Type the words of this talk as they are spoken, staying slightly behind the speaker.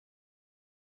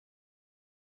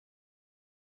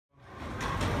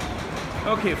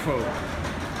Okay, folk,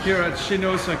 here at Shin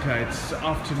Osaka, it's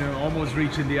afternoon, almost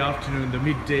reaching the afternoon, the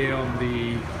midday on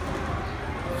the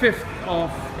 5th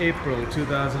of April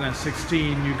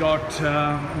 2016. You got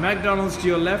McDonald's to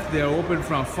your left. They're open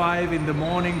from 5 in the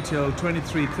morning till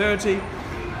 23:30.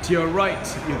 To your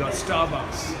right, you got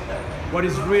Starbucks. What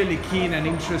is really keen and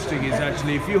interesting is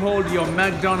actually if you hold your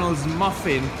McDonald's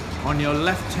muffin on your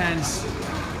left hand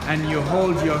and you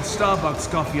hold your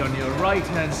Starbucks coffee on your right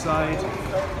hand side,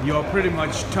 you're pretty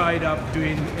much tied up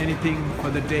doing anything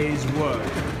for the day's work.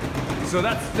 So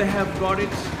they have got it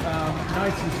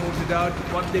nicely sorted out.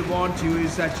 What they want you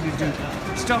is actually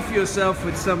to stuff yourself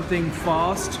with something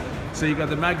fast. So you got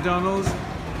the McDonald's,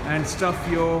 and stuff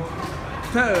your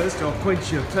thirst or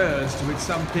quench your thirst with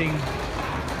something,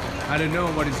 I don't know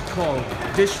what it's called,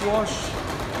 dishwash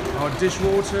or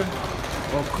dishwater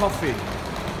or coffee.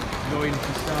 Go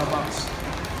into Starbucks,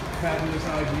 fabulous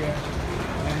idea.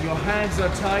 And your hands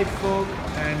are tied, folk,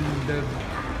 and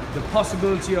the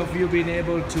possibility of you being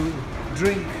able to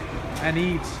drink and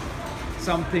eat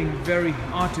something very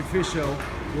artificial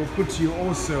will put you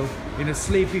also in a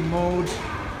sleeping mode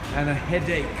and a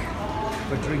headache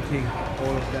for drinking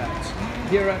all of that.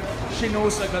 Here at Shin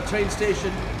Osaka train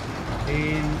station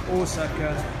in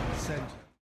Osaka Center.